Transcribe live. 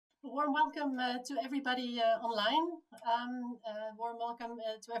warm welcome to everybody online. Warm welcome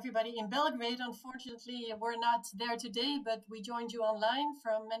to everybody in Belgrade. Unfortunately, we're not there today, but we joined you online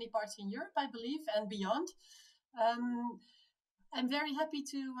from many parts in Europe, I believe, and beyond. I'm very happy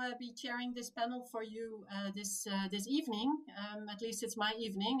to be chairing this panel for you this evening. At least it's my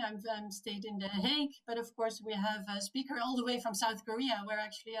evening. I'm stayed in The Hague, but of course we have a speaker all the way from South Korea, where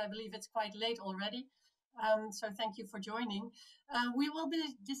actually I believe it's quite late already. So thank you for joining. We will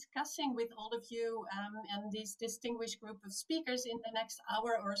be discussing with all of you and this distinguished group of speakers in the next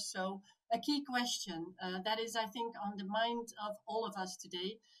hour or so a key question that is, I think, on the mind of all of us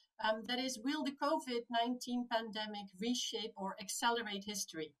today. That is, will the COVID-19 pandemic reshape or accelerate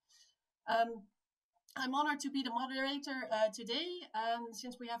history? I'm honored to be the moderator today,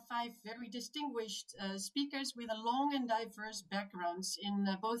 since we have 5 very distinguished speakers with a long and diverse backgrounds in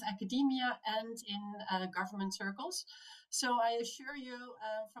both academia and in government circles. So I assure you,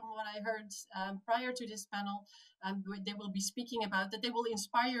 from what I heard prior to this panel, they will be speaking about that they will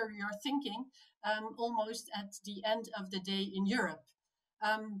inspire your thinking almost at the end of the day in Europe.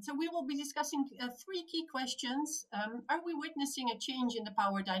 So we will be discussing 3 key questions. Are we witnessing a change in the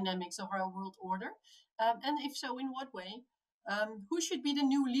power dynamics of our world order? And if so, in what way? Who should be the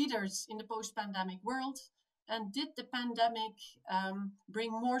new leaders in the post-pandemic world? And did the pandemic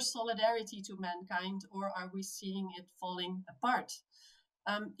bring more solidarity to mankind, or are we seeing it falling apart?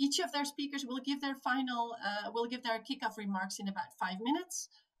 Each of their speakers will give their kickoff remarks in about 5 minutes.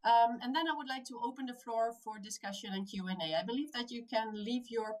 And then I would like to open the floor for discussion and Q&A. I believe that you can leave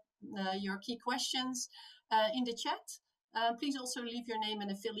your key questions in the chat. Please also leave your name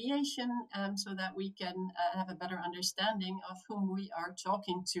and affiliation so that we can have a better understanding of whom we are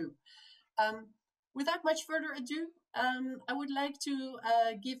talking to. Without much further ado, I would like to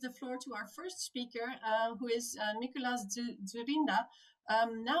give the floor to our first speaker, who is Mikuláš Dzurinda,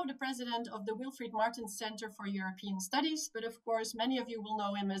 now the president of the Wilfried Martens Center for European Studies, but of course many of you will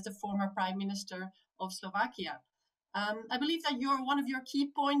know him as the former Prime Minister of Slovakia. I believe that one of your key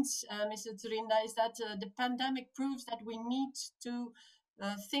points, Mr. Dzurinda, is that the pandemic proves that we need to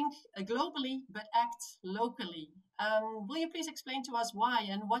think globally but act locally. Will you please explain to us why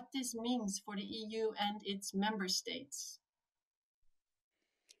and what this means for the EU and its member states?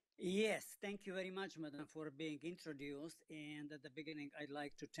 Yes, thank you very much, Madam, for being introduced. And at the beginning, I'd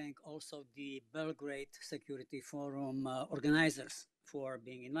like to thank also the Belgrade Security Forum organizers for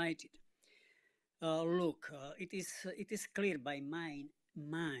being invited. Look, it is clear by my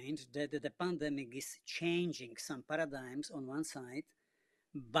mind that the pandemic is changing some paradigms on one side,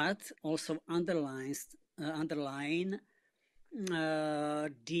 but also underline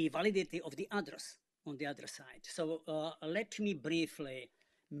the validity of the others on the other side. So let me briefly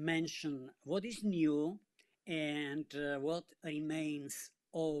mention what is new and what remains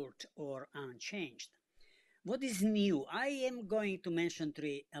old or unchanged. What is new? I am going to mention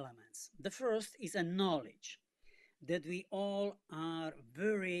 3 elements. The first is a knowledge that we all are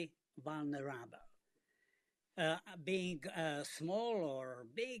very vulnerable. Being small or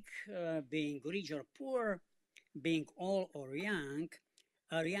big, being rich or poor, being old or young,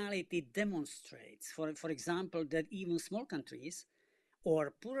 reality demonstrates, for example, that even small countries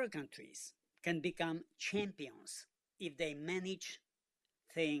or poorer countries can become champions if they manage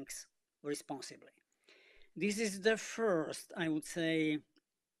things responsibly. This is the first, I would say,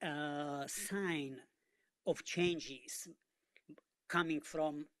 sign of changes coming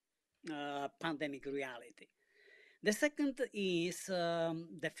from pandemic reality. The second is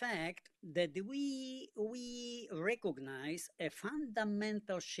the fact that we recognize a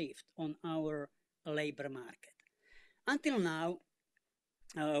fundamental shift on our labor market. Until now,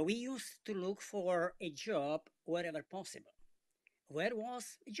 we used to look for a job wherever possible. Where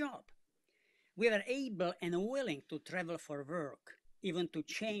was a job? We were able and willing to travel for work, even to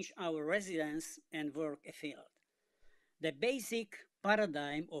change our residence and work a field. The basic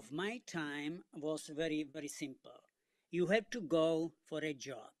paradigm of my time was very, very simple. You have to go for a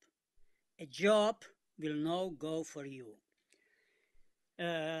job. A job will not go for you.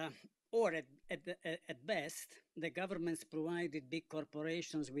 Or at best, the governments provided big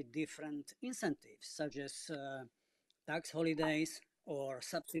corporations with different incentives, such as tax holidays or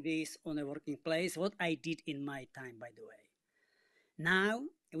subsidies on a working place, what I did in my time, by the way. Now,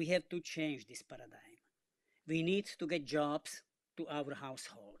 we have to change this paradigm. We need to get jobs to our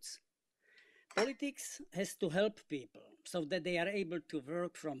households. Politics has to help people so that they are able to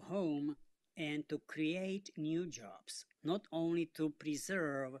work from home and to create new jobs, not only to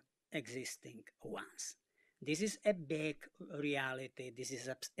preserve existing ones. This is a big reality. This is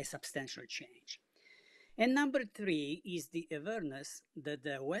a substantial change. And number three is the awareness that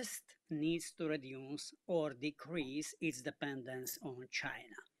the West needs to reduce or decrease its dependence on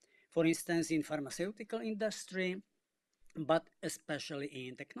China. For instance, in pharmaceutical industry, but especially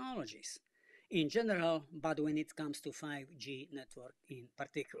in technologies in general, but when it comes to 5G network in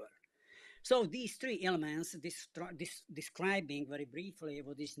particular. So these three elements describing very briefly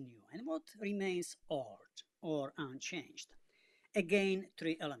what is new and what remains old or unchanged. Again,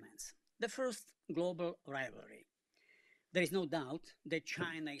 three elements. The first, global rivalry. There is no doubt that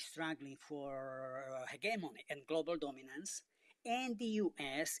China is struggling for hegemony and global dominance, and the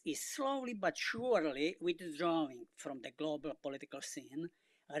US is slowly but surely withdrawing from the global political scene,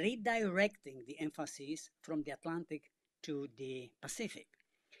 redirecting the emphasis from the Atlantic to the Pacific.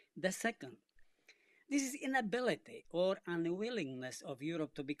 The second, this is inability or unwillingness of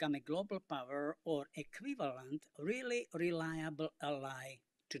Europe to become a global power or equivalent, really reliable ally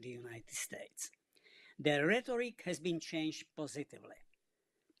to the United States. The rhetoric has been changed positively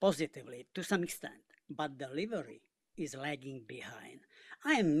to some extent, but delivery is lagging behind.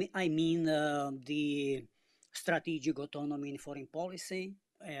 I mean the strategic autonomy in foreign policy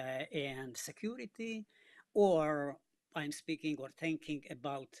and security, or I'm speaking or thinking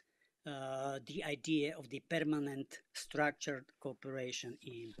about the idea of the permanent structured cooperation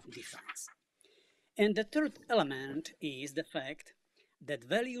in defense. And the third element is the fact that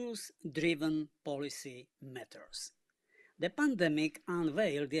values-driven policy matters. The pandemic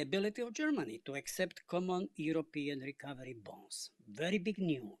unveiled the ability of Germany to accept common European recovery bonds. Very big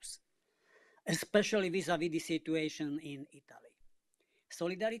news, especially vis-à-vis the situation in Italy.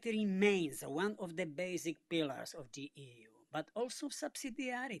 Solidarity remains one of the basic pillars of the EU, but also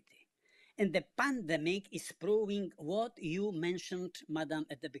subsidiarity. And the pandemic is proving what you mentioned, Madam,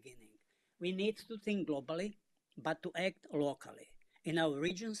 at the beginning. We need to think globally, but to act locally in our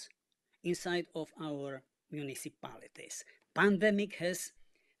regions, inside of our municipalities. Pandemic has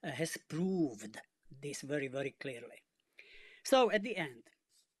proved this very, very clearly. So at the end,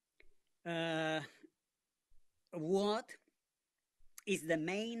 what is the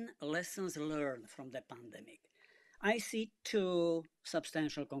main lessons learned from the pandemic? I see two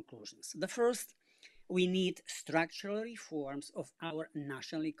substantial conclusions. The first, we need structural reforms of our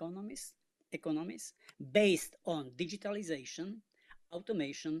national economies based on digitalization,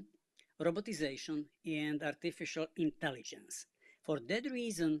 automation, robotization, and artificial intelligence. For that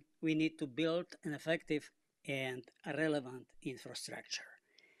reason, we need to build an effective and relevant infrastructure.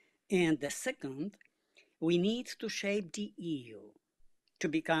 And the second, we need to shape the EU to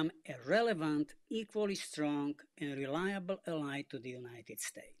become a relevant, equally strong, and reliable ally to the United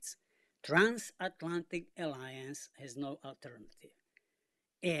States. Transatlantic alliance has no alternative.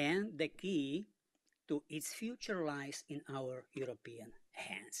 And the key to its future lies in our European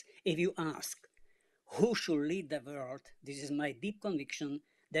hands. If you ask who should lead the world, this is my deep conviction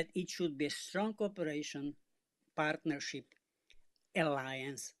that it should be a strong cooperation, partnership,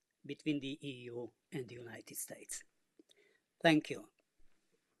 alliance between the EU and the United States. Thank you.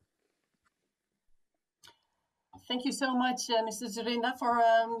 Thank you so much, Mr. Dzurinda,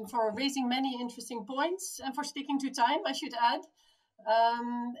 for raising many interesting points and for sticking to time, I should add.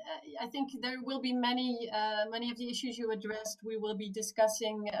 I think there will be many of the issues you addressed we will be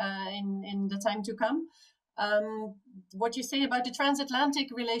discussing in the time to come. What you say about the transatlantic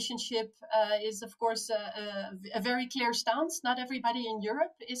relationship is, of course, a very clear stance. Not everybody in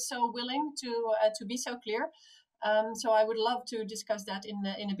Europe is so willing to be so clear. So I would love to discuss that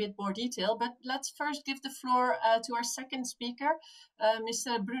in a bit more detail. But let's first give the floor to our second speaker,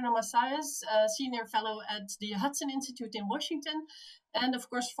 Mr. Bruno MAÇãES, Senior Fellow at the Hudson Institute in Washington, and of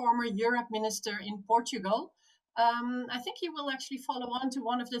course, former Europe Minister in Portugal. I think he will actually follow on to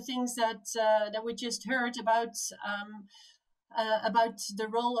one of the things that we just heard about the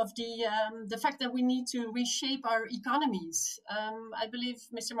role of the fact that we need to reshape our economies. I believe,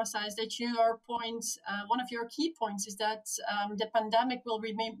 Mr. MAÇãES, that one of your key points is that the pandemic will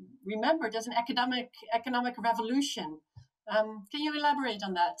remain remembered as an economic revolution. Can you elaborate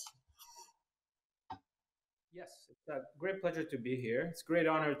on that? Yes, it's a great pleasure to be here. It's a great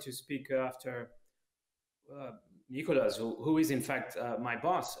honor to speak after Mikuláš, who is in fact my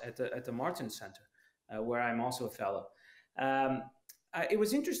boss at the Martens Center, where I'm also a fellow. It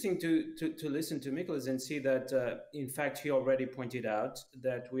was interesting to listen to Mikuláš and see that, in fact, he already pointed out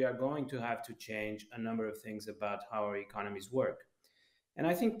that we are going to have to change a number of things about how our economies work. And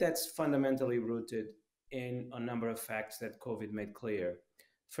I think that's fundamentally rooted in a number of facts that COVID made clear.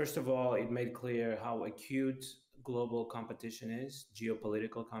 First of all, it made clear how acute global competition is,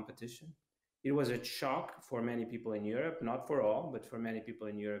 geopolitical competition. It was a shock for many people in Europe, not for all, but for many people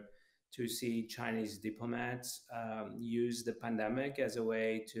in Europe, to see Chinese diplomats use the pandemic as a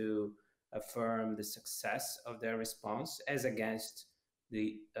way to affirm the success of their response as against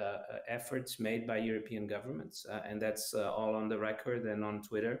the efforts made by European governments. And that's all on the record and on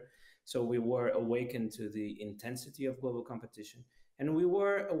Twitter. So we were awakened to the intensity of global competition. And we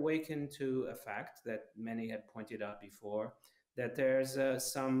were awakened to a fact that many had pointed out before, that there's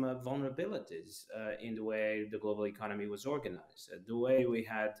some vulnerabilities in the way the global economy was organized. The way we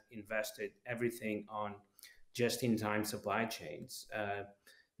had invested everything on just-in-time supply chains,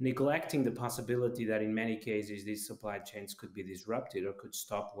 neglecting the possibility that in many cases these supply chains could be disrupted or could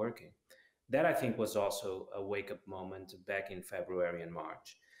stop working. That, I think, was also a wake-up moment back in February and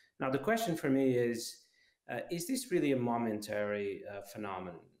March. Now, the question for me is this really a momentary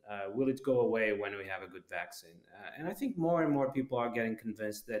phenomenon? Will it go away when we have a good vaccine? And I think more and more people are getting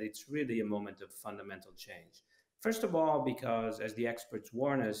convinced that it's really a moment of fundamental change. First of all, because as the experts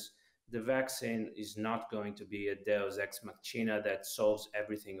warn us, the vaccine is not going to be a deus ex machina that solves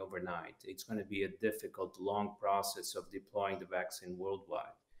everything overnight. It's going to be a difficult, long process of deploying the vaccine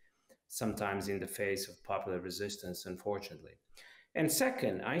worldwide, sometimes in the face of popular resistance, unfortunately. And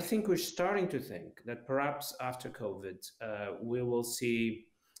second, I think we're starting to think that perhaps after COVID, we will see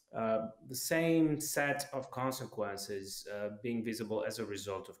the same set of consequences being visible as a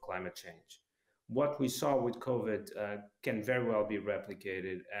result of climate change. What we saw with COVID can very well be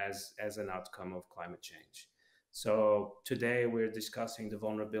replicated as an outcome of climate change. So today we're discussing the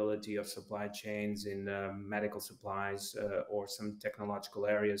vulnerability of supply chains in medical supplies or some technological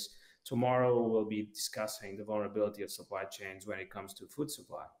areas. Tomorrow we'll be discussing the vulnerability of supply chains when it comes to food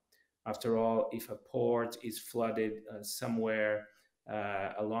supply. After all, if a port is flooded somewhere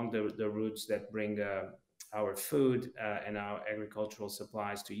along the routes that bring our food and our agricultural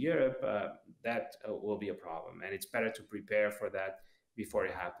supplies to Europe, that will be a problem. And it's better to prepare for that before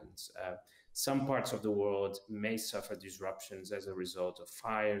it happens. Some parts of the world may suffer disruptions as a result of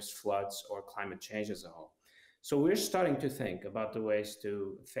fires, floods, or climate change as a whole. So we're starting to think about the ways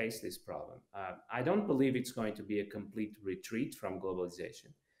to face this problem. I don't believe it's going to be a complete retreat from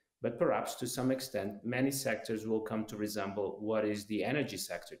globalization, but perhaps to some extent, many sectors will come to resemble what is the energy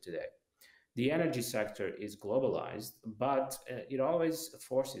sector today. The energy sector is globalized, but it always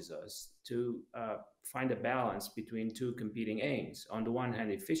forces us to find a balance between two competing aims. On the one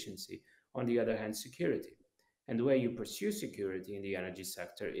hand, efficiency, on the other hand, security. And the way you pursue security in the energy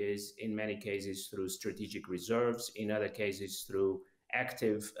sector is, in many cases, through strategic reserves, in other cases, through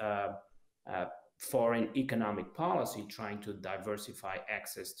active foreign economic policy, trying to diversify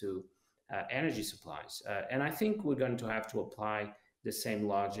access to energy supplies. And I think we're going to have to apply the same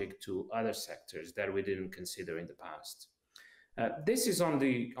logic to other sectors that we didn't consider in the past. This is on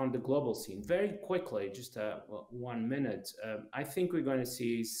the global scene. Very quickly, just 1 minute, I think we're going to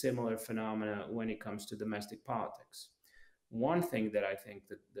see similar phenomena when it comes to domestic politics. One thing that I think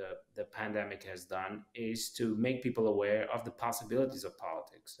that the pandemic has done is to make people aware of the possibilities of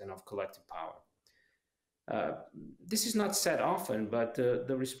politics and of collective power. This is not said often, but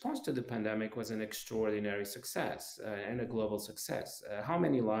the response to the pandemic was an extraordinary success and a global success. How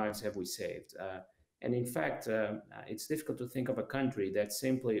many lives have we saved? And in fact, it's difficult to think of a country that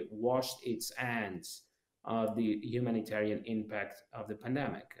simply washed its hands of the humanitarian impact of the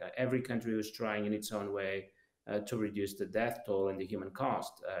pandemic. Every country was trying in its own way to reduce the death toll and the human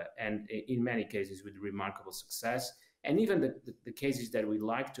cost, and in many cases with remarkable success. And even the cases that we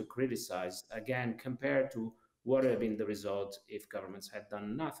like to criticize, again, compared to what would have been the result if governments had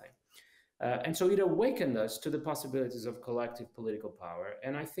done nothing. And so it awakened us to the possibilities of collective political power.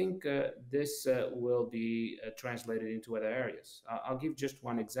 And I think this will be translated into other areas. I'll give just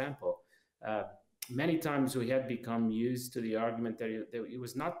one example. Many times we had become used to the argument that it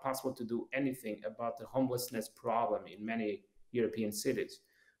was not possible to do anything about the homelessness problem in many European cities.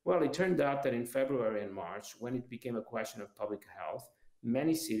 Well, it turned out that in February and March, when it became a question of public health,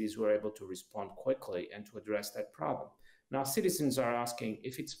 many cities were able to respond quickly and to address that problem. Now, citizens are asking,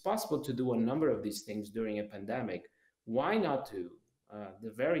 if it's possible to do a number of these things during a pandemic, why not do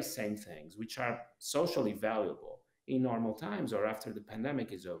the very same things, which are socially valuable in normal times or after the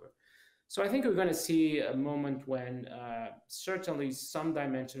pandemic is over? So I think we're going to see a moment when certainly some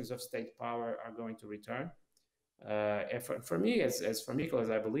dimensions of state power are going to return. For me, as for Mikuláš,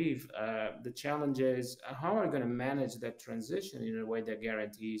 I believe, the challenge is how are we going to manage that transition in a way that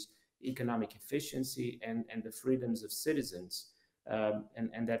guarantees economic efficiency and the freedoms of citizens,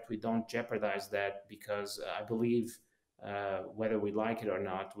 and that we don't jeopardize that, because I believe, whether we like it or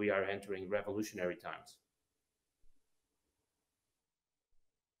not, we are entering revolutionary times.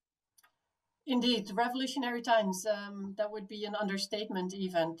 Indeed, revolutionary times. That would be an understatement,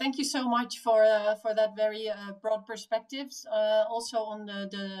 even. Thank you so much for that very broad perspectives, also on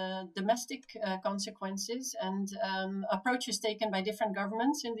the domestic consequences and approaches taken by different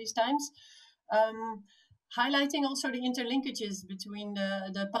governments in these times. Highlighting also the interlinkages between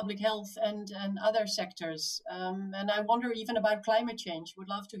the public health and other sectors. And I wonder even about climate change. Would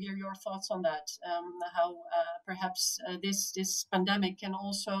love to hear your thoughts on that, how perhaps this pandemic can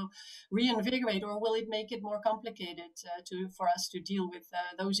also reinvigorate, or will it make it more complicated for us to deal with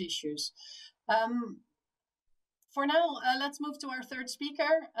those issues? For now, let's move to our third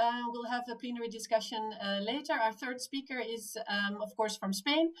speaker. We'll have a plenary discussion later. Our third speaker is, of course, from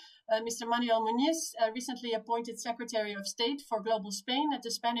Spain, Mr. Manuel MUÑIZ, recently appointed Secretary of State for Global Spain at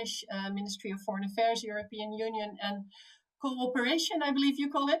the Spanish Ministry of Foreign Affairs, European Union and Cooperation, I believe you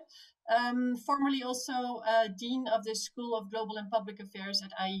call it. Formerly also Dean of the School of Global and Public Affairs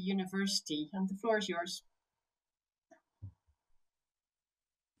at IE University. And the floor is yours.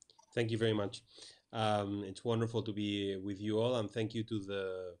 Thank you very much. It's wonderful to be with you all, and thank you to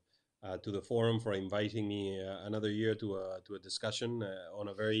the forum for inviting me another year to a discussion on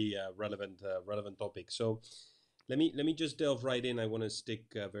a very relevant topic. So let me just delve right in. I want to stick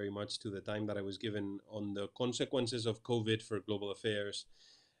very much to the time that I was given on the consequences of COVID for global affairs,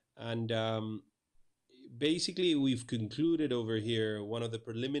 and basically we've concluded over here, one of the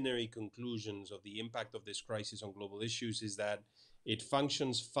preliminary conclusions of the impact of this crisis on global issues is that it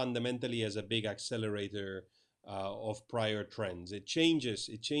functions fundamentally as a big accelerator of prior trends. It changes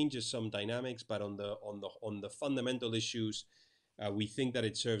some dynamics, but on the fundamental issues, we think that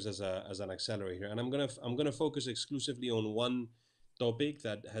it serves as an accelerator. And I'm gonna focus exclusively on one topic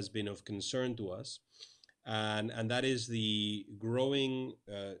that has been of concern to us, and that is the growing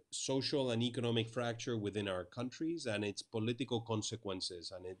social and economic fracture within our countries and its political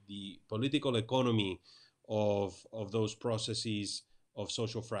consequences and the political economy of those processes of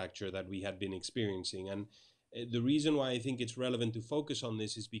social fracture that we had been experiencing. And the reason why I think it's relevant to focus on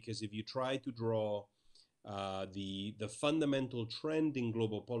this is because if you try to draw the fundamental trend in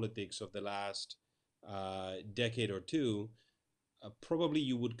global politics of the last decade or two, probably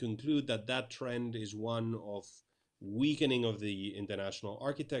you would conclude that that trend is one of weakening of the international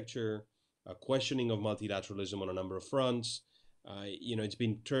architecture, a questioning of multilateralism on a number of fronts. It's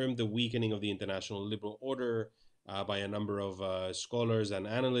been termed the weakening of the international liberal order by a number of scholars and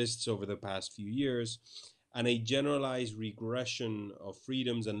analysts over the past few years, and a generalized regression of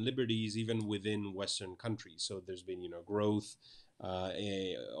freedoms and liberties even within Western countries. So there's been, growth of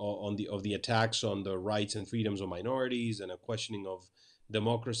the attacks on the rights and freedoms of minorities, and a questioning of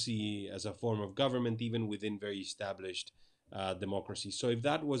democracy as a form of government, even within very established democracies. So if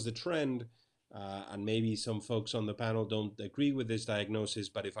that was the trend, and maybe some folks on the panel don't agree with this diagnosis,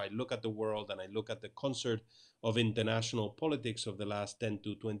 but if I look at the world and I look at the concert of international politics of the last 10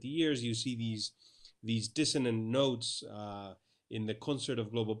 to 20 years, you see these dissonant notes in the concert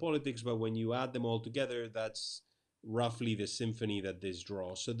of global politics, but when you add them all together, that's roughly the symphony that this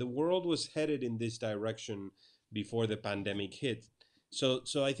draws. So the world was headed in this direction before the pandemic hit. So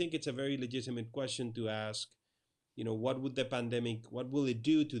I think it's a very legitimate question to ask, what will it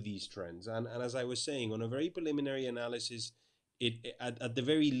do to these trends? And as I was saying, on a very preliminary analysis, at the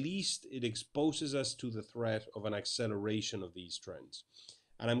very least, it exposes us to the threat of an acceleration of these trends.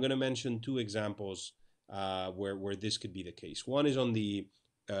 And I'm going to mention two examples where this could be the case. One is on the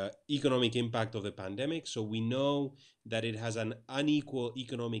economic impact of the pandemic. So we know that it has an unequal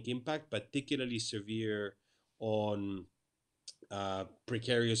economic impact, particularly severe on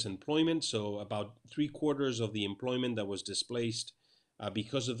precarious employment. So about 3/4 of the employment that was displaced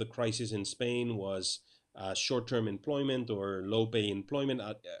because of the crisis in Spain was short-term employment or low-pay employment.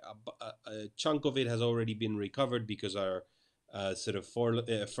 A chunk of it has already been recovered because our sort of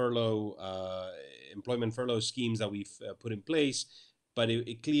employment furlough schemes that we've put in place. But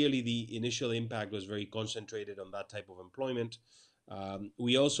clearly the initial impact was very concentrated on that type of employment.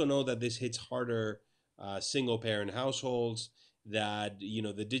 We also know that this hits harder single-parent households, that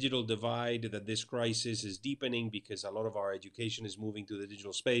the digital divide, that this crisis is deepening because a lot of our education is moving to the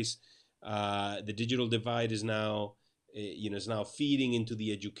digital space. The digital divide is now feeding into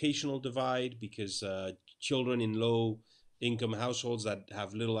the educational divide because children in low-income households that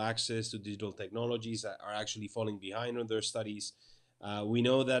have little access to digital technologies are actually falling behind on their studies. We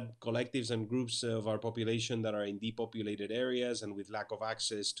know that collectives and groups of our population that are in depopulated areas and with lack of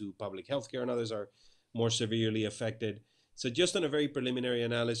access to public healthcare and others are more severely affected. So just on a very preliminary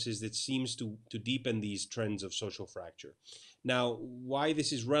analysis, it seems to deepen these trends of social fracture. Now, why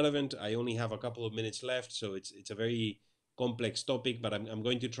this is relevant, I only have a couple of minutes left, so it's a very complex topic, but I'm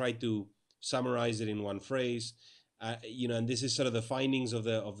going to try to summarize it in one phrase, and this is sort of the findings of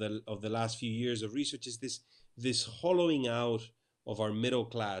the last few years of research, is this hollowing out of our middle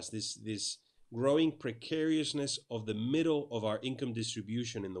class, this growing precariousness of the middle of our income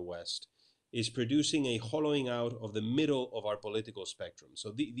distribution in the West is producing a hollowing out of the middle of our political spectrum.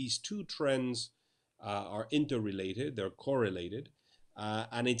 So these two trends are interrelated, they're correlated,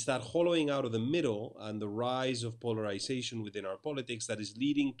 and it's that hollowing out of the middle and the rise of polarization within our politics that is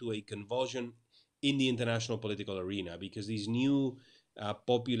leading to a convulsion in the international political arena, because these new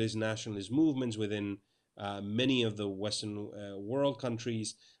populist nationalist movements within many of the Western world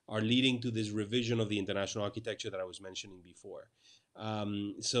countries are leading to this revision of the international architecture that I was mentioning before.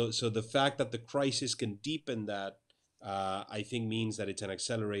 So the fact that the crisis can deepen that, I think, means that it's an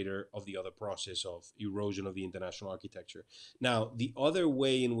accelerator of the other process of erosion of the international architecture. Now, the other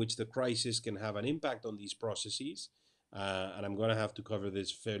way in which the crisis can have an impact on these processes, and I'm going to have to cover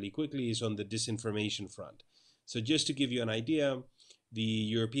this fairly quickly, is on the disinformation front. So just to give you an idea, the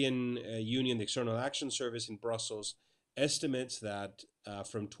European Union, the External Action Service in Brussels, estimates that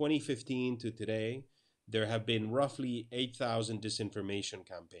from 2015 to today, there have been roughly 8,000 disinformation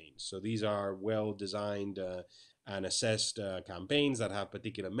campaigns. So these are well-designed and assessed campaigns that have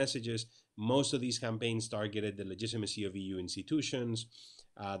particular messages. Most of these campaigns targeted the legitimacy of EU institutions,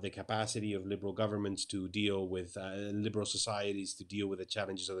 the capacity of liberal governments to deal with liberal societies to deal with the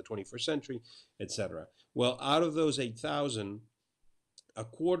challenges of the 21st century, etc. Well, out of those 8,000, a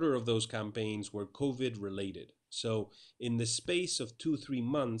quarter of those campaigns were COVID related. So in the space of 2-3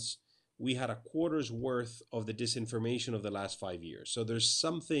 months, we had a quarter's worth of the disinformation of the last 5 years. So there's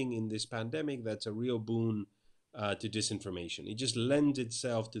something in this pandemic that's a real boon to disinformation. It just lends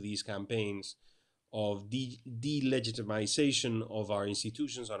itself to these campaigns of delegitimization of our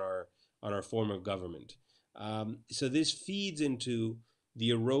institutions, on our form of government. So this feeds into the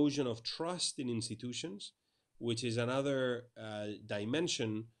erosion of trust in institutions, which is another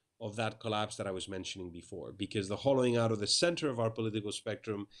dimension of that collapse that I was mentioning before, because the hollowing out of the center of our political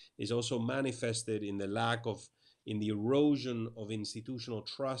spectrum is also manifested in the erosion of institutional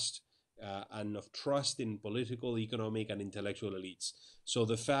trust and of trust in political, economic, and intellectual elites. So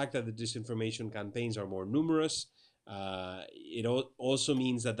the fact that the disinformation campaigns are more numerous, it also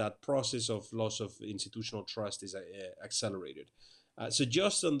means that process of loss of institutional trust is accelerated. So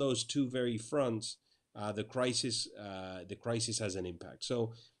just on those two very fronts, the crisis has an impact.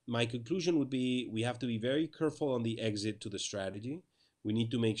 So my conclusion would be, we have to be very careful on the exit to the strategy. We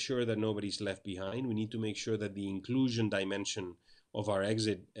need to make sure that nobody's left behind. We need to make sure that the inclusion dimension of our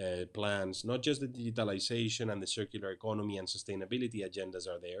exit plans, not just the digitalization and the circular economy and sustainability agendas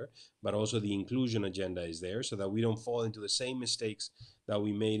are there, but also the inclusion agenda is there, so that we don't fall into the same mistakes that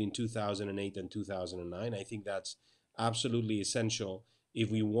we made in 2008 and 2009. I think that's absolutely essential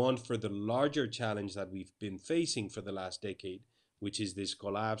if we want, for the larger challenge that we've been facing for the last decade, which is this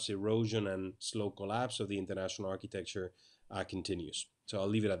collapse, erosion, and slow collapse of the international architecture, continues. So I'll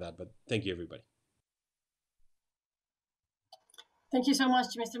leave it at that, but thank you, everybody. Thank you so much,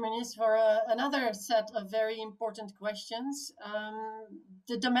 Mr. MUÑIZ, for another set of very important questions.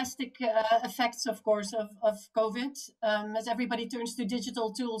 The domestic effects, of course, of COVID. As everybody turns to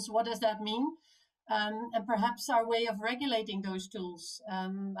digital tools, what does that mean? And perhaps our way of regulating those tools,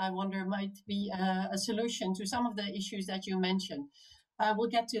 I wonder, might be a solution to some of the issues that you mentioned. We'll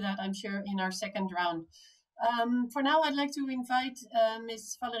get to that, I'm sure, in our second round. For now, I'd like to invite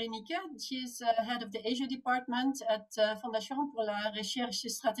Ms. Valerie NIQUET. She is head of the Asia department at Fondation pour la Recherche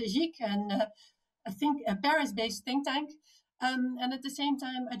Stratégique, and I think a Paris-based think tank. And at the same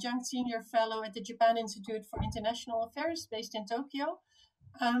time, adjunct senior fellow at the Japan Institute for International Affairs, based in Tokyo.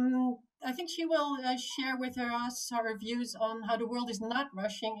 I think she will share with us her views on how the world is not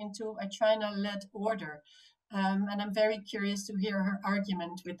rushing into a China-led order. And I'm very curious to hear her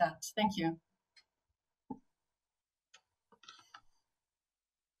argument with that. Thank you.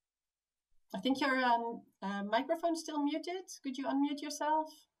 I think your microphone is still muted. Could you unmute yourself?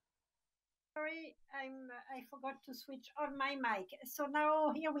 Sorry, I forgot to switch on my mic. So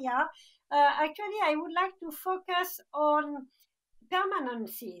now here we are. Actually, I would like to focus on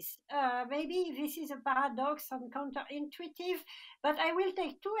permanences. Maybe this is a paradox and counterintuitive, but I will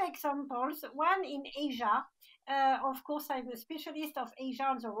take two examples. One in Asia. Of course, I'm a specialist of Asia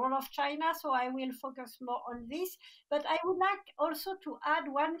and the role of China, so I will focus more on this. But I would like also to add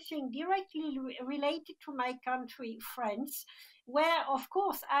one thing directly related to my country, France, where, of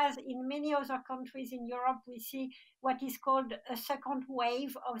course, as in many other countries in Europe, we see what is called a second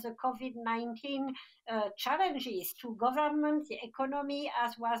wave of the COVID-19 challenges to government, the economy,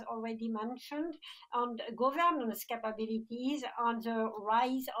 as was already mentioned, and governance capabilities, and the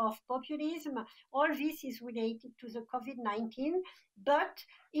rise of populism. All this is related to the COVID-19, but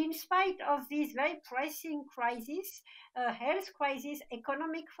in spite of this very pressing crisis, health crisis,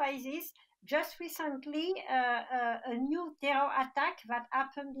 economic crisis, just recently, a new terror attack that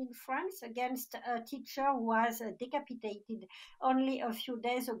happened in France against a teacher who was decapitated only a few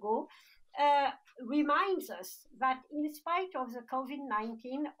days ago reminds us that in spite of the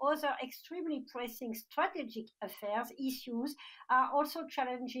COVID-19, other extremely pressing strategic affairs issues are also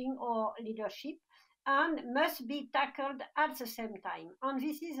challenging our leadership and must be tackled at the same time. And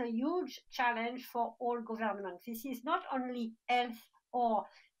this is a huge challenge for all governments. This is not only health or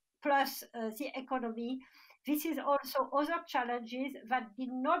plus the economy. This is also other challenges that did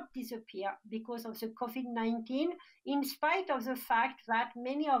not disappear because of the COVID-19, in spite of the fact that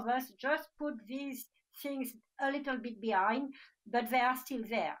many of us just put these things a little bit behind, but they are still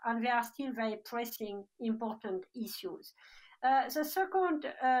there, and they are still very pressing, important issues. The second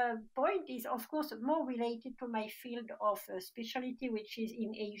point is, of course, more related to my field of specialty, which is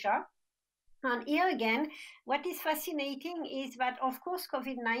in Asia. And here again, what is fascinating is that, of course,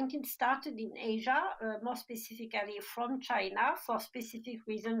 COVID-19 started in Asia, more specifically from China, for specific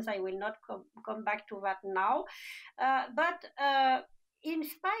reasons. I will not come back to that now. But in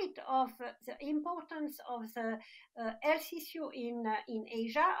spite of the importance of the health issue in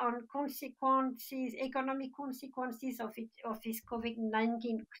Asia and consequences, economic consequences of this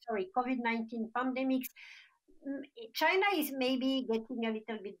COVID-19 pandemics, China is maybe getting a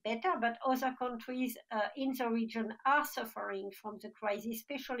little bit better, but other countries in the region are suffering from the crisis,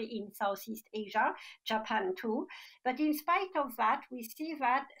 especially in Southeast Asia, Japan too. But in spite of that, we see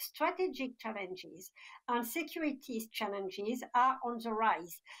that strategic challenges and security challenges are on the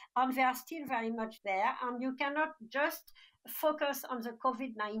rise, and they are still very much there. And you cannot just focus on the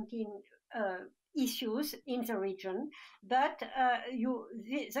COVID-19 issues in the region, but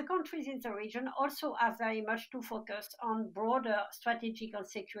the countries in the region also have very much to focus on broader strategic and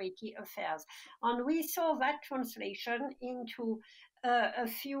security affairs. And we saw that translation into a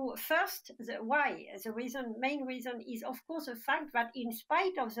few. First, main reason is, of course, the fact that in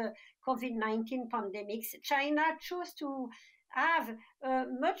spite of the COVID-19 pandemics, China chose to have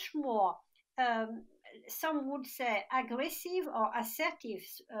much more some would say aggressive or assertive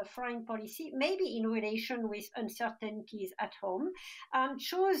foreign policy, maybe in relation with uncertainties at home, and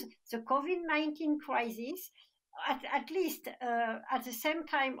chose the COVID-19 crisis, at least at the same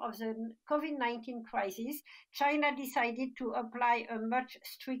time of the COVID-19 crisis, China decided to apply a much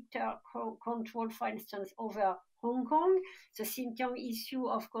stricter control, for instance, over Hong Kong. The Xinjiang issue,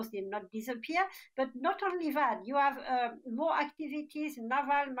 of course, did not disappear. But not only that, you have more activities,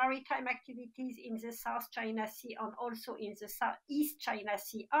 naval, maritime activities in the South China Sea and also in the East China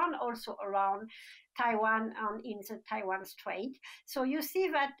Sea and also around Taiwan and in the Taiwan Strait. So you see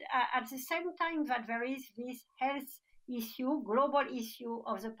that at the same time that there is this health issue, global issue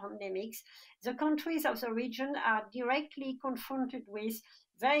of the pandemics, the countries of the region are directly confronted with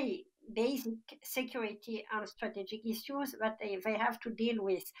very basic security and strategic issues that they have to deal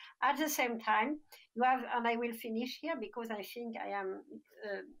with. At the same time, you have, and I will finish here because I think I am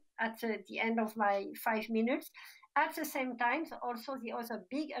at the end of my 5 minutes. At the same time, also the other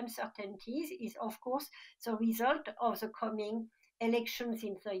big uncertainties is, of course, the result of the coming elections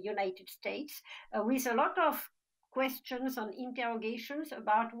in the United States, with a lot of questions and interrogations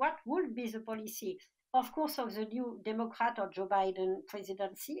about what would be the policy, of course, of the new Democrat or Joe Biden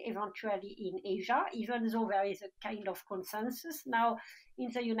presidency, eventually in Asia, even though there is a kind of consensus now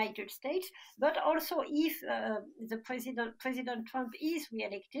in the United States. But also, if the President Trump is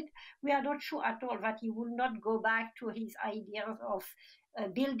re-elected, we are not sure at all that he will not go back to his ideas of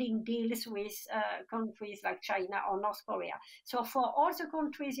building deals with countries like China or North Korea. So for all the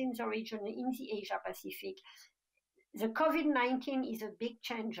countries in the region, in the Asia Pacific, the COVID-19 is a big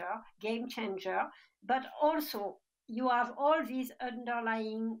changer, game changer, but also you have all these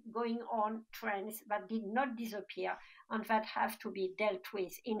underlying going on trends that did not disappear and that have to be dealt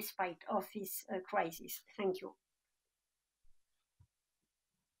with in spite of this crisis. Thank you.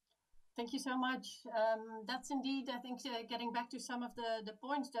 Thank you so much. That's indeed, I think, getting back to some of the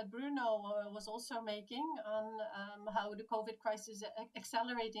points that Bruno was also making on how the COVID crisis is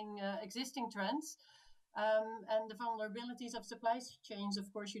accelerating existing trends. And the vulnerabilities of supply chains,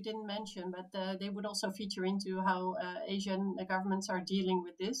 of course, you didn't mention, but they would also feature into how Asian governments are dealing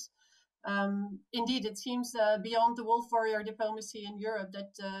with this. Indeed, it seems beyond the wolf warrior diplomacy in Europe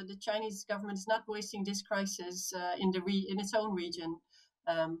that the Chinese government is not wasting this crisis in its own region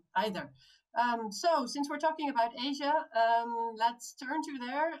either. So, since we're talking about Asia, let's turn to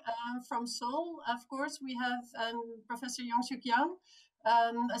there. From Seoul, of course, we have Professor Joonseok,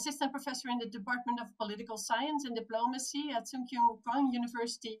 assistant professor in the Department of Political Science and Diplomacy at Sungkyunkwan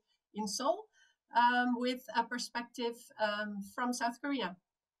University in Seoul, with a perspective from South Korea.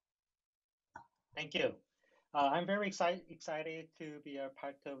 Thank you. I'm very excited to be a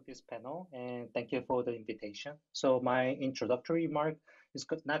part of this panel, and thank you for the invitation. So my introductory remark is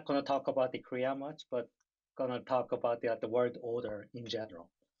not going to talk about the Korea much, but going to talk about the world order in general.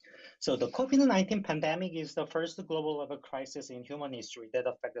 So the COVID-19 pandemic is the first global level crisis in human history that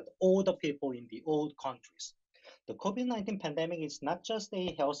affected all the people in the old countries. The COVID-19 pandemic is not just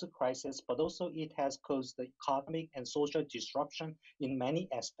a health crisis, but also it has caused the economic and social disruption in many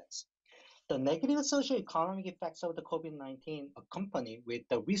aspects. The negative socio-economic effects of the COVID-19 accompany with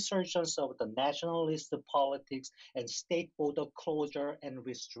the resurgence of the nationalist politics and state border closure and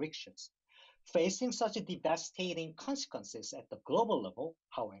restrictions. Facing such devastating consequences at the global level,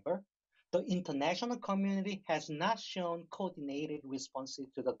 however, the international community has not shown coordinated responses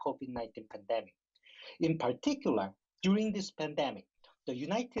to the COVID-19 pandemic. In particular, during this pandemic, the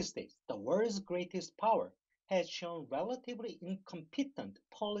United States, the world's greatest power, has shown relatively incompetent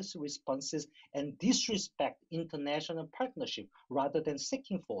policy responses and disrespect international partnership rather than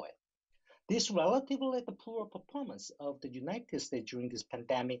seeking for it. This relatively poor performance of the United States during this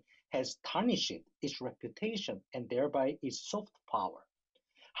pandemic has tarnished its reputation and thereby its soft power.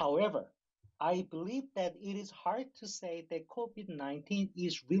 However, I believe that it is hard to say that COVID-19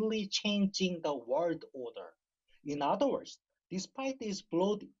 is really changing the world order. In other words, despite its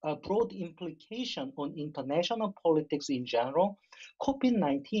broad implication on international politics in general,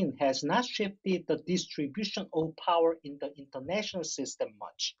 COVID-19 has not shifted the distribution of power in the international system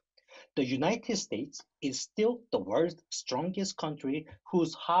much. The United States is still the world's strongest country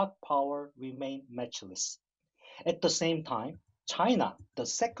whose hard power remains matchless. At the same time, China, the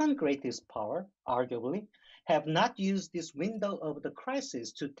second greatest power, arguably, have not used this window of the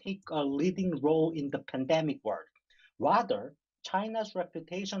crisis to take a leading role in the pandemic world. Rather, China's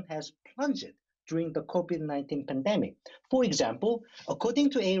reputation has plunged during the COVID-19 pandemic. For example,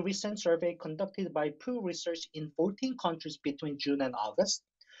 according to a recent survey conducted by Pew Research in 14 countries between June and August,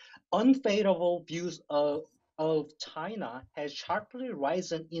 unfavorable views of China has sharply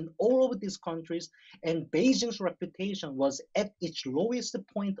risen in all of these countries, and Beijing's reputation was at its lowest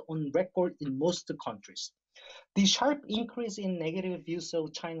point on record in most countries. The sharp increase in negative views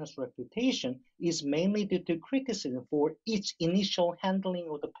of China's reputation is mainly due to criticism for its initial handling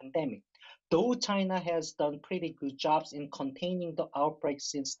of the pandemic, though China has done pretty good jobs in containing the outbreak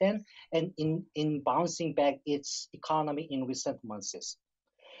since then and in bouncing back its economy in recent months.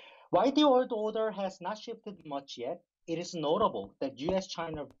 While the world order has not shifted much yet, it is notable that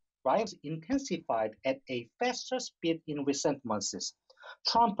US-China rivals intensified at a faster speed in recent months.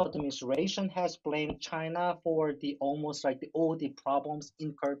 Trump administration has blamed China for all the problems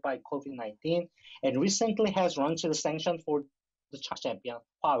incurred by COVID-19 and recently has launched a sanction for the Chinese champion,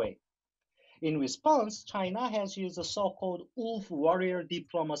 Huawei. In response, China has used the so-called wolf warrior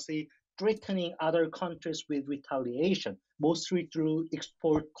diplomacy, threatening other countries with retaliation, mostly through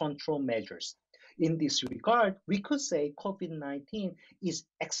export control measures. In this regard, we could say COVID-19 is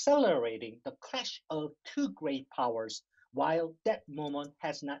accelerating the clash of two great powers, while that moment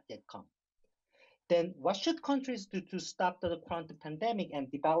has not yet come. Then what should countries do to stop the current pandemic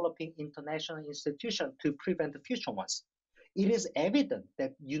and developing international institutions to prevent the future ones? It is evident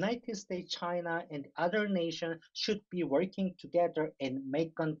that United States, China, and other nations should be working together and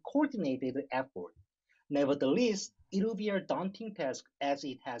make a coordinated effort. Nevertheless, it will be a daunting task as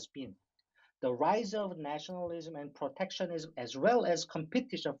it has been. The rise of nationalism and protectionism, as well as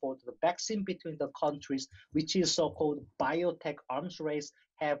competition for the vaccine between the countries, which is so-called biotech arms race,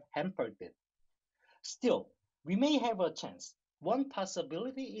 have hampered it. Still, we may have a chance. One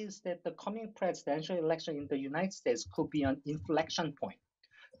possibility is that the coming presidential election in the United States could be an inflection point.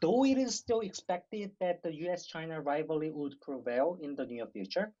 Though it is still expected that the US-China rivalry would prevail in the near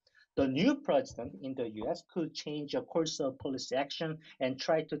future, the new president in the US could change the course of policy action and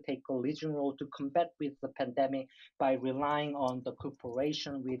try to take a leading role to combat with the pandemic by relying on the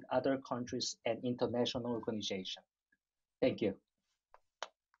cooperation with other countries and international organizations. Thank you.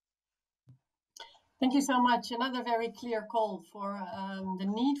 Thank you so much. Another very clear call for the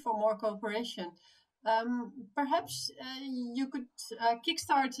need for more cooperation. Perhaps you could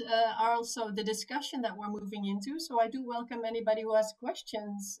kickstart also the discussion that we're moving into. So I do welcome anybody who has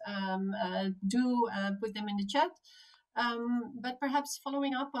questions. Do put them in the chat. But perhaps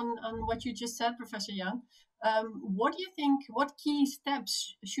following up on what you just said, Professor Jan, what do you think, what key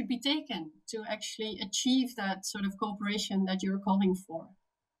steps should be taken to actually achieve that sort of cooperation that you're calling for?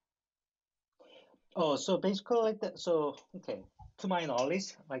 Oh, so basically like that. So, okay, to my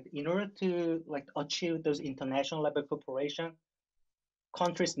knowledge, like in order to like achieve those international level cooperation,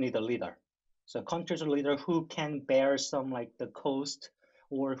 countries need a leader. So countries a leader who can bear some like the cost,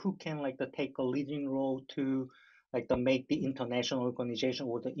 or who can like the take a leading role to like the make the international organization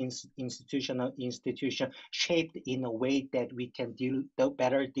or the institution shaped in a way that we can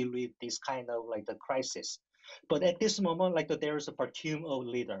better deal with this kind of like the crisis. But at this moment, like there is a vacuum of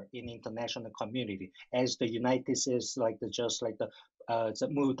leader in international community, as the United States like just like the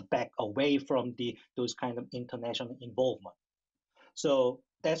moved back away from those kind of international involvement. So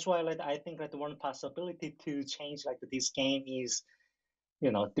that's why like I think like the one possibility to change like this game is,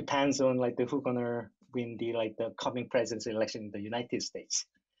 you know, depends on like the who gonna win the like the coming presidential election in the United States.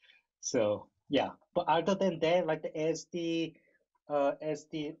 So yeah, but other than that, like as the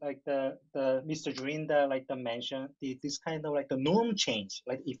like the Mr. Dzurinda like the mentioned, this kind of like the norm change,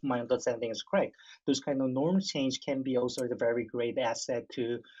 like if my understanding is correct, those kind of norm change can be also a very great asset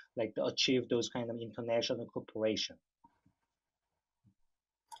to like to achieve those kind of international cooperation.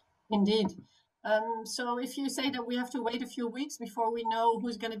 Indeed. So if you say that we have to wait a few weeks before we know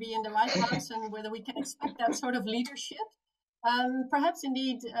who's going to be in the White House and whether we can expect that sort of leadership, perhaps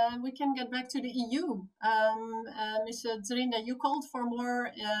indeed we can get back to the EU. Mr. Dzurinda, you called for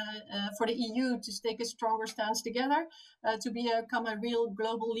more for the EU to take a stronger stance together to become a real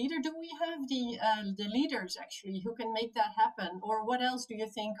global leader. Do we have the leaders actually who can make that happen, or what else do you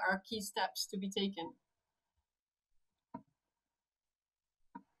think are key steps to be taken?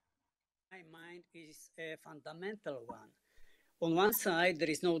 My mind is a fundamental one. On one side, there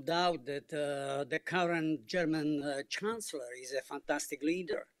is no doubt that the current German chancellor is a fantastic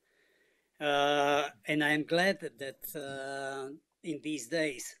leader. And I am glad that in these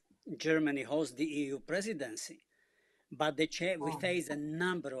days, Germany hosts the EU presidency. But we face a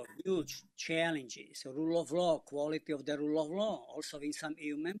number of huge challenges: rule of law, quality of the rule of law, also in some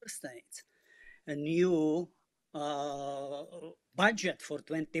EU member states, a new budget for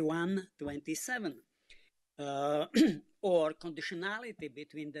 21-27, or conditionality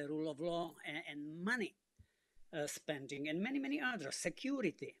between the rule of law and money spending, and many, many others,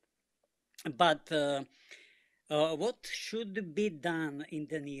 security. But what should be done in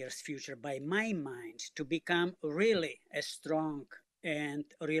the nearest future, by my mind, to become really a strong and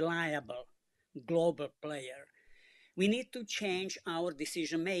reliable global player? We need to change our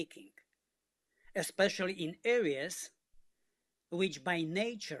decision-making, especially in areas which by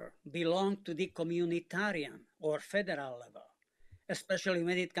nature belong to the communitarian or federal level, especially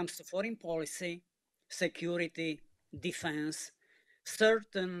when it comes to foreign policy, security, defense,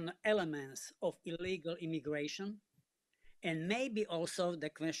 certain elements of illegal immigration, and maybe also the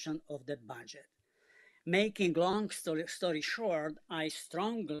question of the budget. Making long story short, I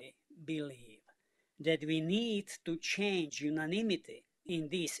strongly believe that we need to change unanimity in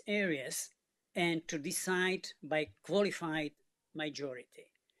these areas and to decide by qualified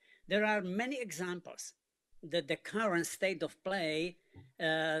majority. There are many examples that the current state of play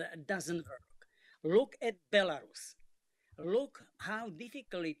doesn't work. Look at Belarus. Look how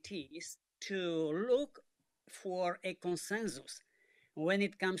difficult it is to look for a consensus when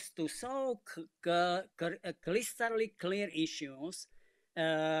it comes to so crystal clear issues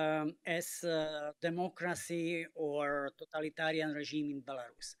as democracy or totalitarian regime in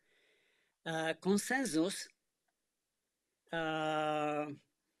Belarus. Consensus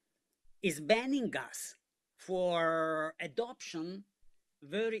is banning us for adoption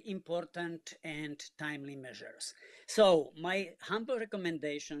very important and timely measures. So my humble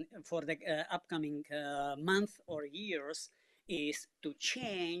recommendation for the upcoming month or years is to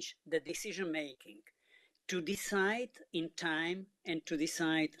change the decision-making, to decide in time and to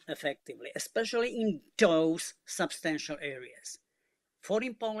decide effectively, especially in those substantial areas: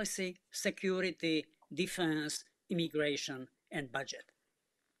 foreign policy, security, defense, immigration, and budget.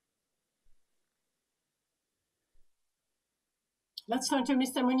 Let's turn to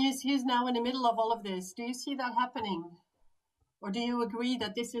Mr. MUÑIZ. He's now in the middle of all of this. Do you see that happening? Or do you agree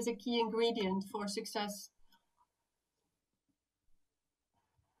that this is a key ingredient for success?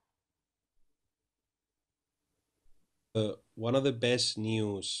 One of the best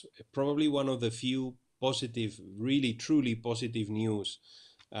news, probably one of the few positive, really truly positive news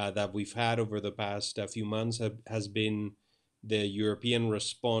that we've had over the past few months has been the European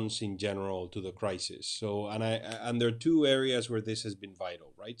response in general to the crisis. So, and there are two areas where this has been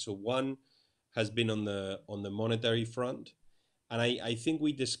vital, right? So one has been on the monetary front, and I think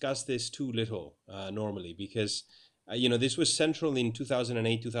we discussed this too little normally, because this was central in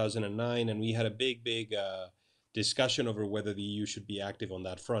 2008, 2009, and we had a big discussion over whether the EU should be active on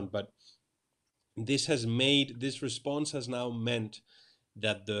that front. But this response has now meant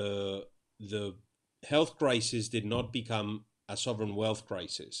that the health crisis did not become a sovereign wealth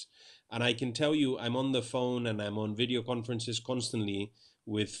crisis. And I can tell you, I'm on the phone and I'm on video conferences constantly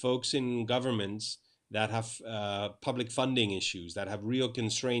with folks in governments that have public funding issues, that have real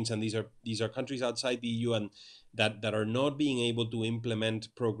constraints, and these are countries outside the EU and that are not being able to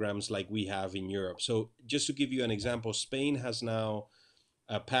implement programs like we have in Europe. So just to give you an example, Spain has now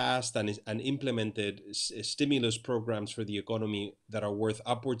passed and implemented stimulus programs for the economy that are worth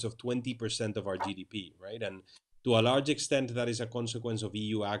upwards of 20% of our GDP, right? And to a large extent, that is a consequence of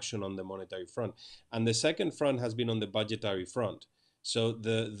EU action on the monetary front. And the second front has been on the budgetary front. So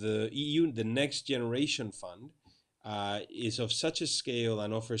the EU, the Next Generation Fund, is of such a scale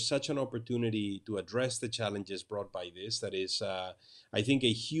and offers such an opportunity to address the challenges brought by this. That is, I think,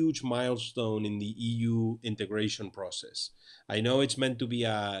 a huge milestone in the EU integration process. I know it's meant to be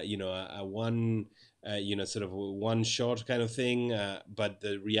a one, sort of a one-shot kind of thing, but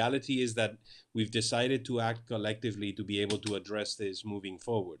the reality is that we've decided to act collectively to be able to address this moving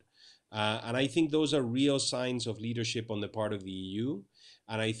forward. And I think those are real signs of leadership on the part of the EU.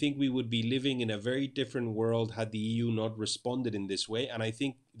 And I think we would be living in a very different world had the EU not responded in this way. And I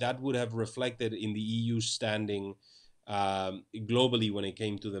think that would have reflected in the EU standing globally when it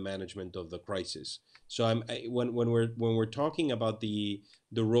came to the management of the crisis. So when we're talking about the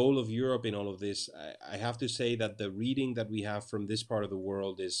role of Europe in all of this, I have to say that the reading that we have from this part of the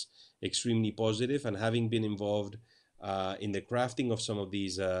world is extremely positive. And having been involved in the crafting of some of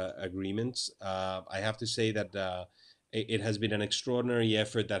these agreements, I have to say that it has been an extraordinary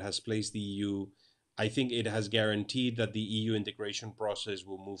effort that has placed the EU. I think it has guaranteed that the EU integration process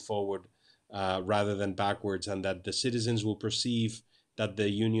will move forward rather than backwards, and that the citizens will perceive that the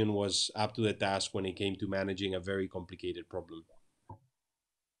Union was up to the task when it came to managing a very complicated problem.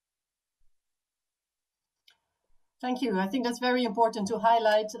 Thank you. I think that's very important to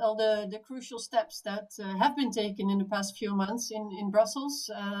highlight all the crucial steps that have been taken in the past few months in Brussels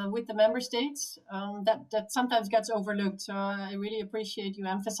with the member states. That sometimes gets overlooked. So I really appreciate you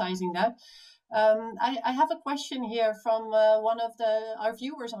emphasizing that. I have a question here from one of our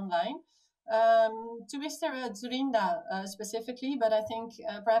viewers online to Mr. Dzurinda specifically, but I think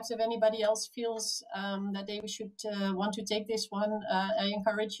perhaps if anybody else feels that they should want to take this one, I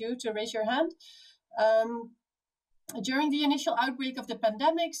encourage you to raise your hand. During the initial outbreak of the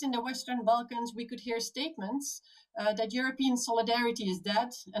pandemics in the Western Balkans, we could hear statements that European solidarity is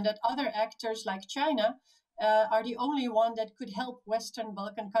dead and that other actors like China are the only one that could help Western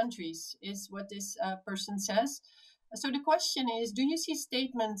Balkan countries, is what this person says. So the question is, do you see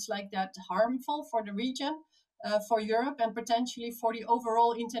statements like that harmful for the region, for Europe, and potentially for the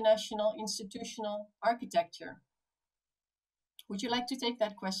overall international institutional architecture? Would you like to take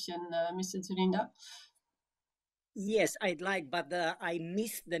that question, Mr. Dzurinda? Yes, I'd like, but I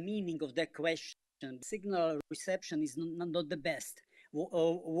missed the meaning of the question. Signal reception is not the best.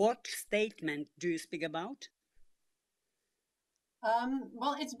 What statement do you speak about?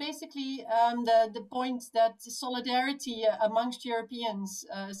 Well, it's basically the point that solidarity amongst Europeans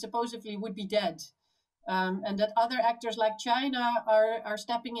supposedly would be dead, and that other actors like China are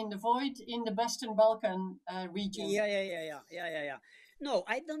stepping in the void in the Western Balkan region. Yeah. No,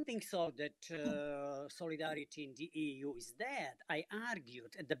 I don't think so that solidarity in the EU is dead. I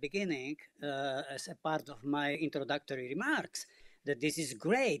argued at the beginning, as a part of my introductory remarks, that this is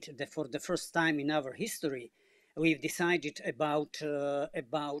great, that for the first time in our history, we've decided about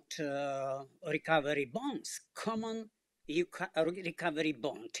recovery bonds, common recovery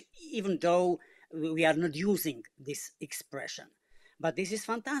bond, even though we are not using this expression. But this is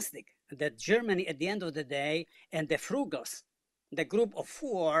fantastic, that Germany at the end of the day and the Frugals, the group of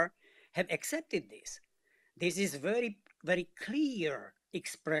four, have accepted this. This is very, very clear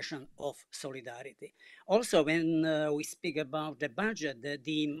expression of solidarity. Also, when we speak about the budget,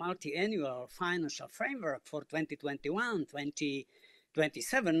 the multi-annual financial framework for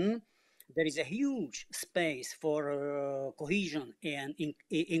 2021-2027, there is a huge space for cohesion and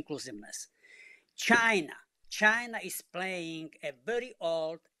inclusiveness. China is playing a very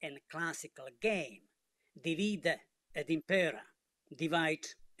old and classical game, divide et impera, divide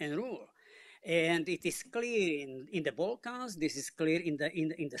and rule. And it is clear in the Balkans. This is clear in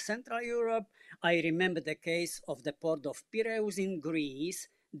the Central Europe. I remember the case of the port of Piraeus in Greece.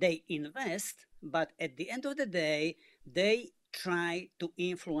 They invest, but at the end of the day, they try to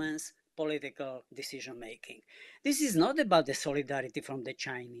influence political decision making. This is not about the solidarity from the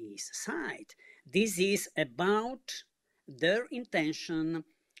Chinese side. This is about their intention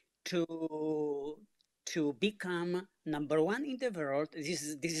to become number one in the world.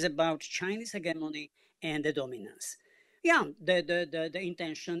 This is about Chinese hegemony and the dominance. Yeah, the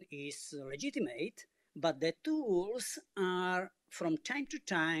intention is legitimate, but the tools are from time to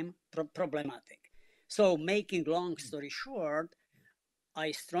time problematic. So, making long story short,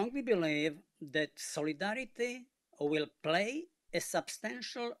 I strongly believe that solidarity will play a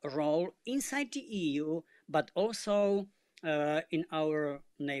substantial role inside the EU, but also in our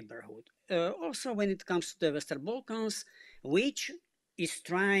neighborhood. Also, when it comes to the Western Balkans, which is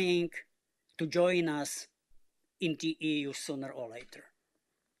trying to join us in the EU sooner or later.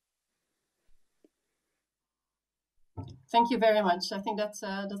 Thank you very much. I think that's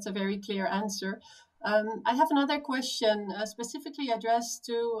a very clear answer. I have another question specifically addressed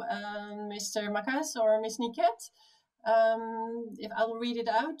to Mr. MAÇÄES or Ms. NIQUET. If I'll read it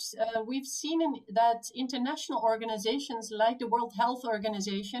out, we've seen that international organizations like the World Health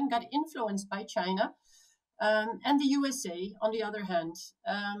Organization got influenced by China and the USA, on the other hand.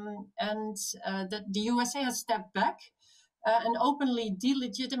 And that the USA has stepped back and openly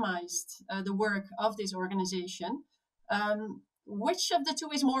delegitimized the work of this organization. Which of the two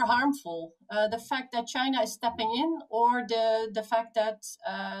is more harmful? The fact that China is stepping in, or the fact that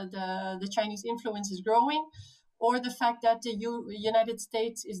the Chinese influence is growing, or the fact that the United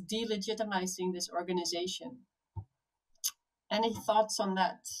States is delegitimizing this organization? Any thoughts on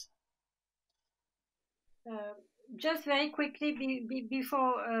that? Just very quickly,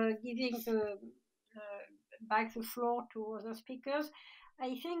 before giving back the floor to other speakers,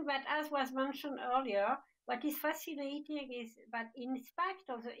 I think that, as was mentioned earlier, what is fascinating is that in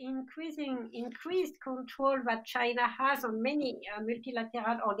spite of the increased control that China has on many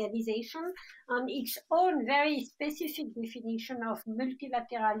multilateral organizations and its own very specific definition of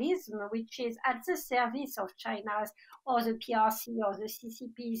multilateralism, which is at the service of China's or the PRC or the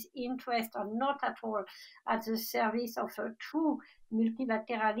CCP's interest, and not at all at the service of a true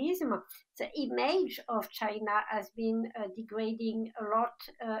multilateralism, the image of China has been degrading a lot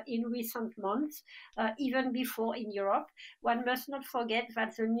in recent months, even before in Europe. One must not forget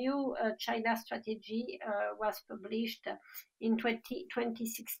that the new China strategy was published in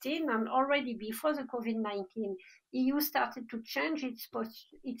 2016, and already before the COVID-19, EU started to change its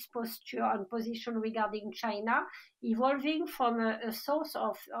posture and position regarding China, evolving from a source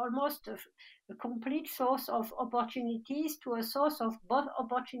of almost a complete source of opportunities to a source of both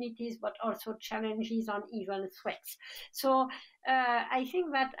opportunities but also challenges and even threats. So I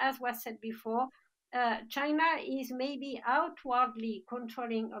think that, as was said before, China is maybe outwardly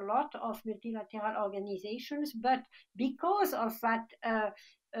controlling a lot of multilateral organizations, but because of that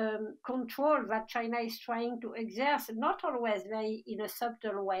control that China is trying to exert, not always very in a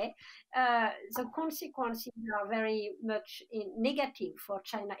subtle way, the consequences are very much negative for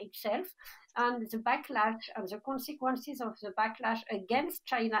China itself, and the backlash and the consequences of the backlash against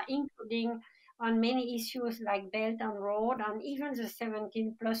China, including on many issues like Belt and Road and even the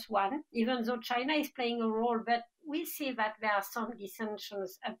 17+1, even though China is playing a role, but we see that there are some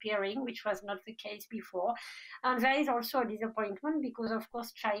dissensions appearing, which was not the case before. And there is also a disappointment because, of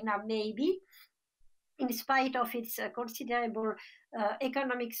course, China maybe, in spite of its considerable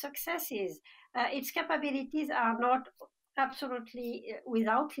economic successes, its capabilities are not absolutely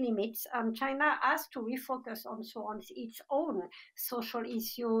without limits, and China has to refocus also on its own social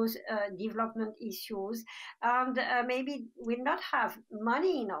issues, development issues, and maybe will not have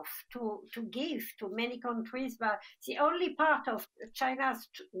money enough to give to many countries. But the only part of China's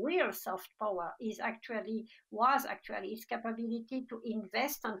real soft power was actually its capability to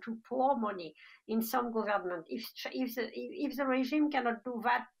invest and to pour money in some government. If the regime cannot do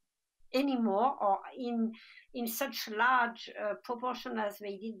that anymore, or in such large proportion as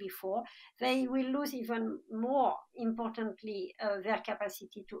they did before, they will lose even more importantly their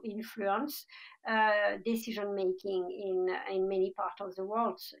capacity to influence decision making in many parts of the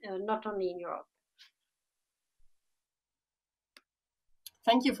world, not only in Europe.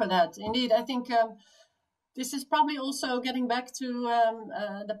 Thank you for that. Indeed, I think this is probably also getting back to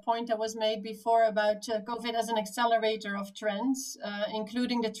the point that was made before about COVID as an accelerator of trends,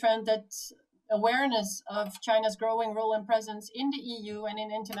 including the trend that awareness of China's growing role and presence in the EU and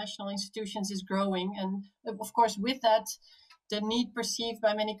in international institutions is growing. And of course, with that, the need perceived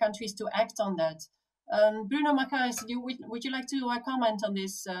by many countries to act on that. Bruno, Mikuláš, would you like to comment on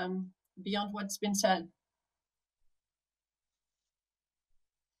this beyond what's been said?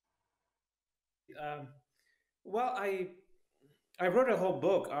 Well, I wrote a whole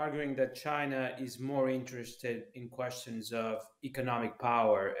book arguing that China is more interested in questions of economic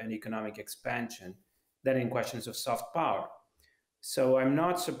power and economic expansion than in questions of soft power. So I'm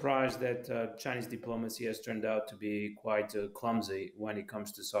not surprised that Chinese diplomacy has turned out to be quite clumsy when it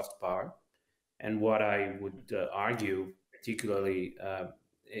comes to soft power. And what I would argue, particularly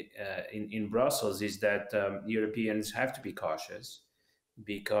in Brussels, is that Europeans have to be cautious,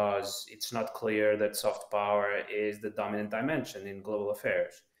 because it's not clear that soft power is the dominant dimension in global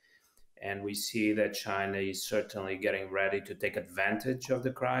affairs. And we see that China is certainly getting ready to take advantage of the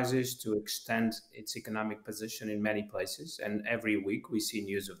crisis to extend its economic position in many places. And every week we see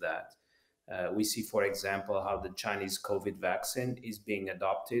news of that. We see, for example, how the Chinese COVID vaccine is being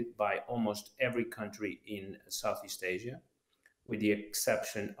adopted by almost every country in Southeast Asia, with the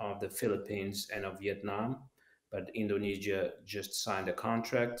exception of the Philippines and of Vietnam. But Indonesia just signed a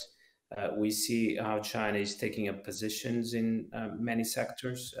contract. We see how China is taking up positions in many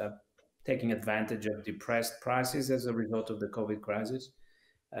sectors, taking advantage of depressed prices as a result of the COVID crisis.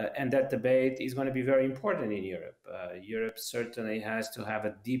 And that debate is going to be very important in Europe. Europe certainly has to have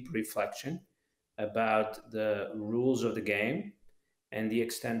a deep reflection about the rules of the game and the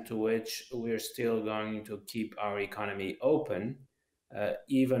extent to which we're still going to keep our economy open,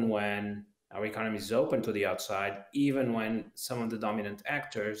 even when our economy is open to the outside, even when some of the dominant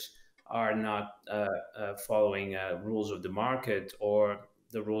actors are not following rules of the market or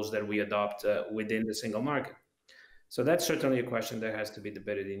the rules that we adopt within the single market. So that's certainly a question that has to be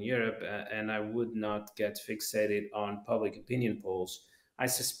debated in Europe, and I would not get fixated on public opinion polls. I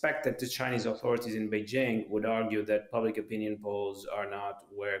suspect that the Chinese authorities in Beijing would argue that public opinion polls are not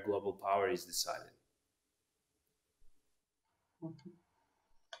where global power is decided. Okay.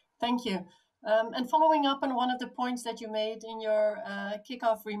 Thank you. And following up on one of the points that you made in your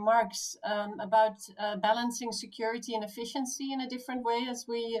kickoff remarks about balancing security and efficiency in a different way as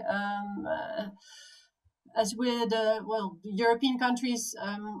the European countries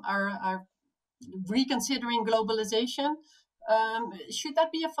are reconsidering globalization. Should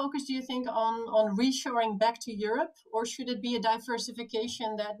that be a focus, do you think, on reshoring back to Europe, or should it be a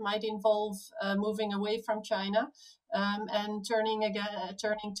diversification that might involve moving away from China and turning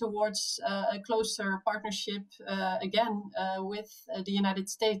towards a closer partnership again with the United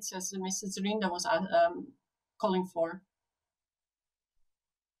States, as Mrs. Dzurinda was calling for?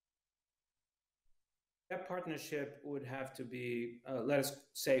 That partnership would have to be, let us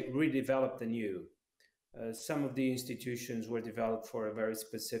say, redeveloped anew. Some of the institutions were developed for a very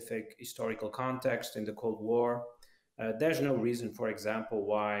specific historical context in the Cold War. There's no reason, for example,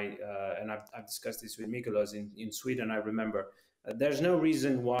 why, and I've discussed this with Mikuláš in Sweden, I remember, there's no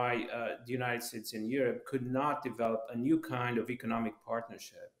reason why the United States and Europe could not develop a new kind of economic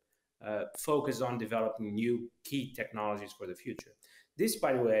partnership, focused on developing new key technologies for the future. This,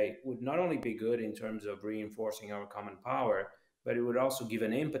 by the way, would not only be good in terms of reinforcing our common power, but it would also give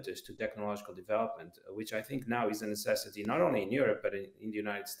an impetus to technological development, which I think now is a necessity, not only in Europe, but in the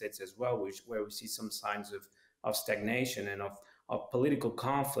United States as well, where we see some signs of stagnation and of political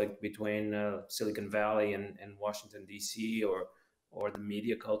conflict between Silicon Valley and Washington, D.C., or the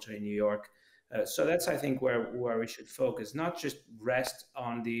media culture in New York. So that's, I think, where we should focus, not just rest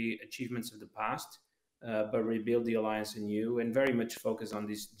on the achievements of the past, but rebuild the alliance anew and very much focus on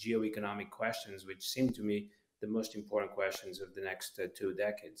these geo-economic questions, which seem to me the most important questions of the next 2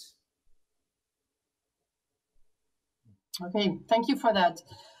 decades. Okay, thank you for that.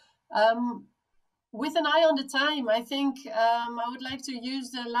 With an eye on the time, I think I would like to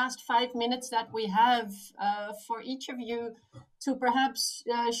use the last 5 minutes that we have for each of you to perhaps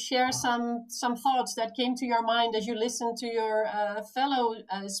share some thoughts that came to your mind as you listened to your fellow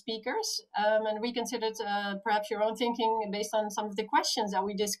speakers and reconsidered perhaps your own thinking based on some of the questions that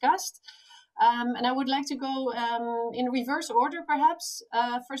we discussed. And I would like to go in reverse order, perhaps,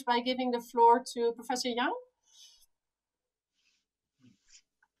 first by giving the floor to Professor Yang.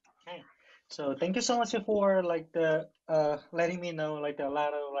 Okay, so thank you so much for letting me know a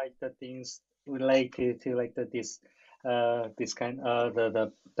lot of the things related to this kind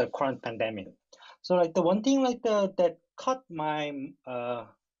the current pandemic. So the one thing that caught my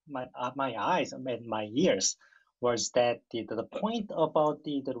my eyes and my ears was that the point about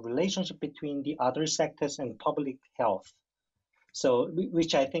the relationship between the other sectors and public health. So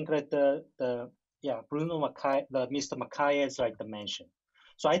which I think that Bruno Mr. Maaike has mentioned.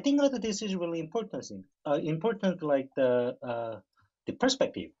 So I think that this is really important thing, important like the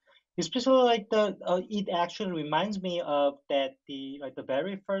perspective, especially like it actually reminds me of that the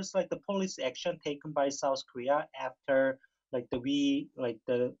very first like the policy action taken by South Korea after like I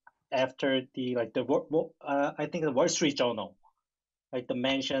think the Wall Street Journal like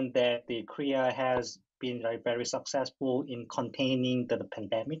mentioned that the Korea has been like very successful in containing the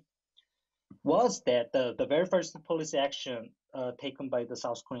pandemic. Was that the very first policy action taken by the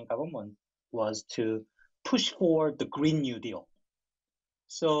South Korean government was to push for the Green New Deal.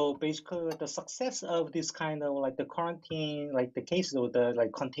 So basically, the success of this kind of like the quarantine, like the cases of the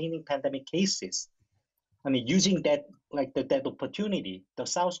like containing pandemic cases, I mean, using that like that opportunity, the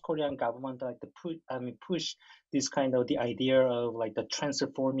South Korean government like push this kind of the idea of like the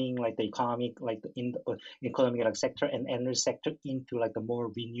transforming like the economic like in the economic like sector and energy sector into like the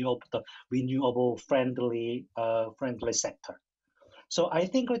more renewable friendly sector. So I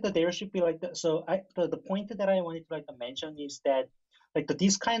think like that there should be like the, so I the point that I wanted to like to mention is that like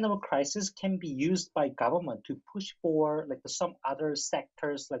this kind of a crisis can be used by government to push for like some other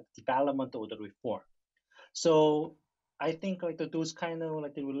sectors like development or the reform. So I think like those kind of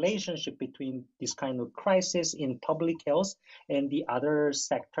like the relationship between this kind of crisis in public health and the other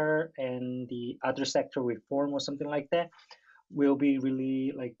sector reform or something like that will be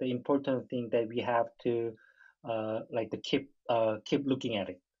really like the important thing that we have to keep looking at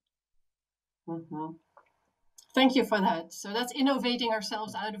it. Mm-hmm. Thank you for that. So that's innovating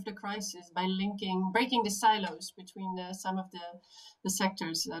ourselves out of the crisis by breaking the silos between some of the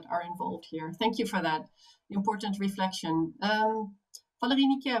sectors that are involved here. Thank you for that important reflection. Valerie,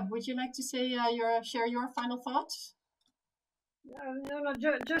 NIQUET, would you like to say share your final thoughts? No,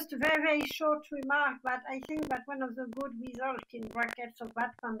 just a very, very short remark, but I think that one of the good results in brackets of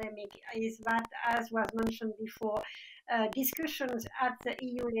that pandemic is that, as was mentioned before, discussions at the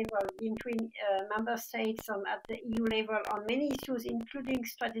EU level between member states and at the EU level on many issues, including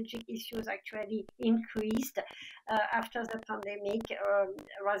strategic issues, actually increased after the pandemic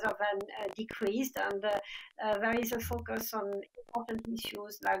rather than decreased. And there is a focus on important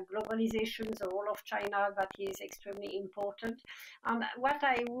issues like globalization, the role of China, that is extremely important. And what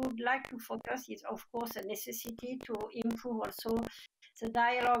I would like to focus is, of course, a necessity to improve also the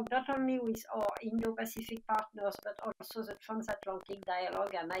dialogue, not only with our Indo-Pacific partners, but also the transatlantic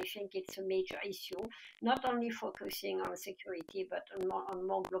dialogue. And I think it's a major issue, not only focusing on security, but on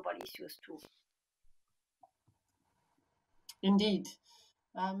more global issues too. Indeed.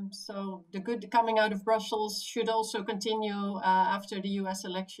 So the good coming out of Brussels should also continue after the US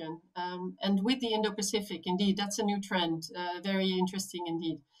election. And with the Indo-Pacific, indeed, that's a new trend. Very interesting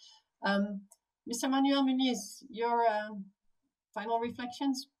indeed. Mr. Manuel MUÑIZ, your final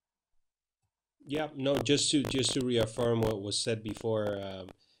reflections? Yeah, no, just to reaffirm what was said before,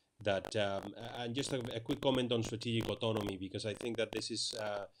 that and just a quick comment on strategic autonomy, because I think that this is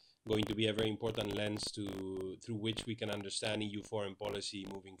going to be a very important lens through which we can understand EU foreign policy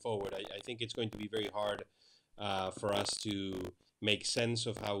moving forward. I think it's going to be very hard for us to make sense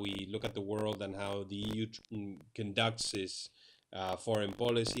of how we look at the world and how the EU conducts its foreign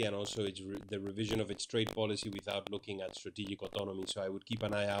policy, and also the revision of its trade policy without looking at strategic autonomy. So I would keep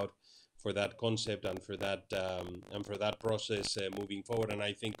an eye out for that concept and for that process moving forward. And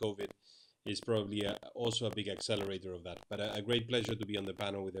I think COVID is probably also a big accelerator of that. But a great pleasure to be on the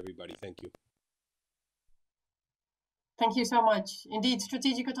panel with everybody. Thank you. Thank you so much. Indeed,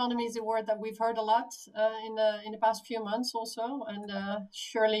 strategic autonomy is a word that we've heard a lot in the past few months also, and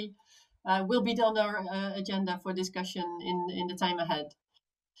surely will be on our agenda for discussion in the time ahead.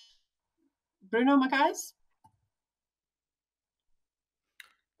 Bruno, MAÇãES?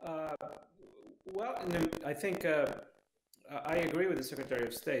 Well, I think I agree with the Secretary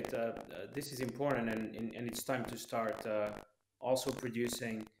of State. This is important, and it's time to start also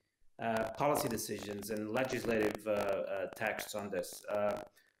producing policy decisions and legislative texts on this.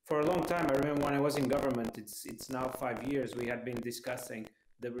 For a long time, I remember when I was in government, it's now 5 years, we had been discussing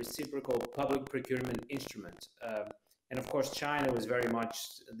the reciprocal public procurement instrument. And of course, China was very much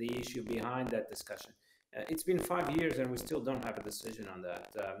the issue behind that discussion. It's been 5 years and we still don't have a decision on that.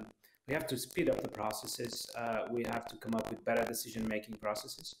 We have to speed up the processes. We have to come up with better decision-making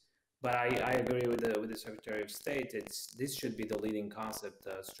processes. But I agree with the Secretary of State. This should be the leading concept,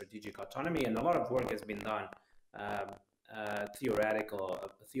 strategic autonomy, and a lot of work has been done,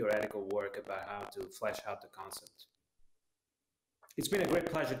 theoretical work about how to flesh out the concept. It's been a great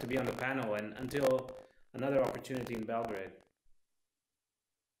pleasure to be on the panel, and until another opportunity in Belgrade.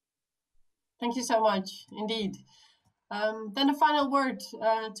 Thank you so much, indeed. Then a final word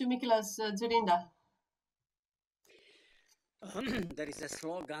to Mikuláš, Dzurinda. there is a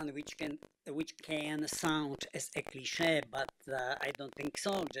slogan which can sound as a cliche, but I don't think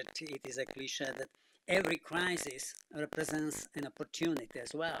so that it is a cliche, that every crisis represents an opportunity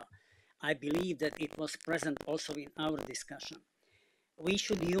as well. I believe that it was present also in our discussion. We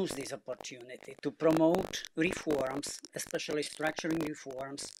should use this opportunity to promote reforms, especially structuring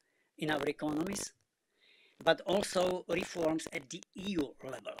reforms in our economies, but also reforms at the EU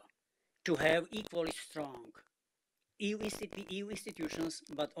level, to have equally strong EU institutions,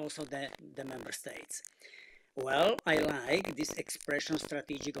 but also the member states. Well, I like this expression,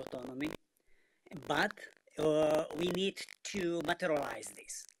 strategic autonomy, but we need to materialize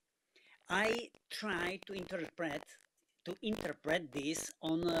this. I try to interpret this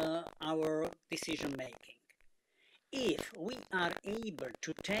on our decision making. If we are able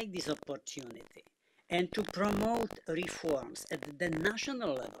to take this opportunity and to promote reforms at the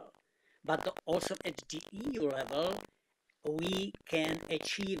national level, but also at the EU level, we can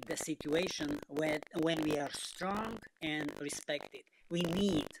achieve the situation when we are strong and respected. We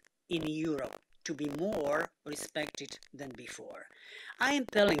need in Europe to be more respected than before. I am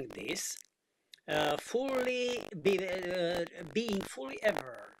telling this being fully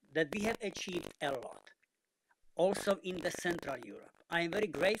aware that we have achieved a lot, also in the Central Europe. I am very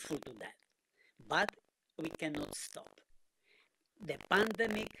grateful to that, but we cannot stop. The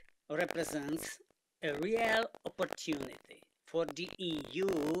pandemic represents a real opportunity for the EU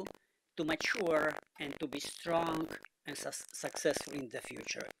to mature and to be strong and successful in the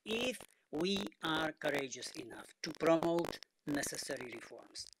future, if we are courageous enough to promote necessary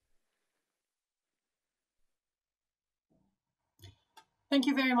reforms. Thank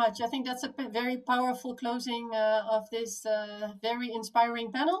you very much. I think that's a very powerful closing of this very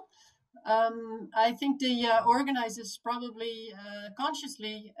inspiring panel. I think the organizers probably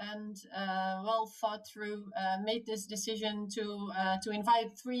consciously and well thought through made this decision to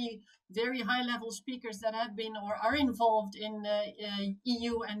invite three very high-level speakers that have been or are involved in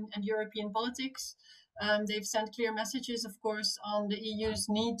EU and European politics. They've sent clear messages, of course, on the EU's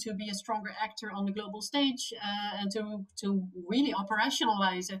need to be a stronger actor on the global stage and to really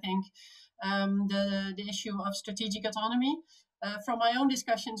operationalize, I think, the issue of strategic autonomy. From my own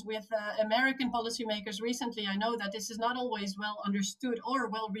discussions with American policymakers recently, I know that this is not always well understood or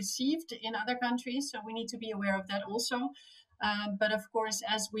well received in other countries, so we need to be aware of that also. But of course,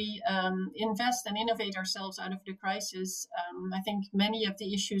 as we invest and innovate ourselves out of the crisis, I think many of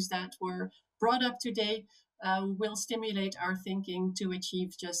the issues that were brought up today will stimulate our thinking to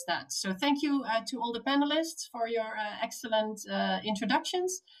achieve just that. So thank you to all the panelists for your excellent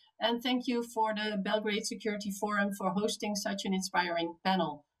introductions. And thank you for the Belgrade Security Forum for hosting such an inspiring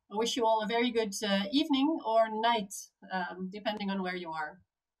panel. I wish you all a very good evening or night, depending on where you are.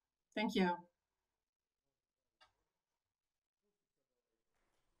 Thank you.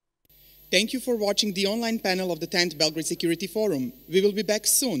 Thank you for watching the online panel of the 10th Belgrade Security Forum. We will be back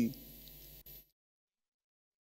soon.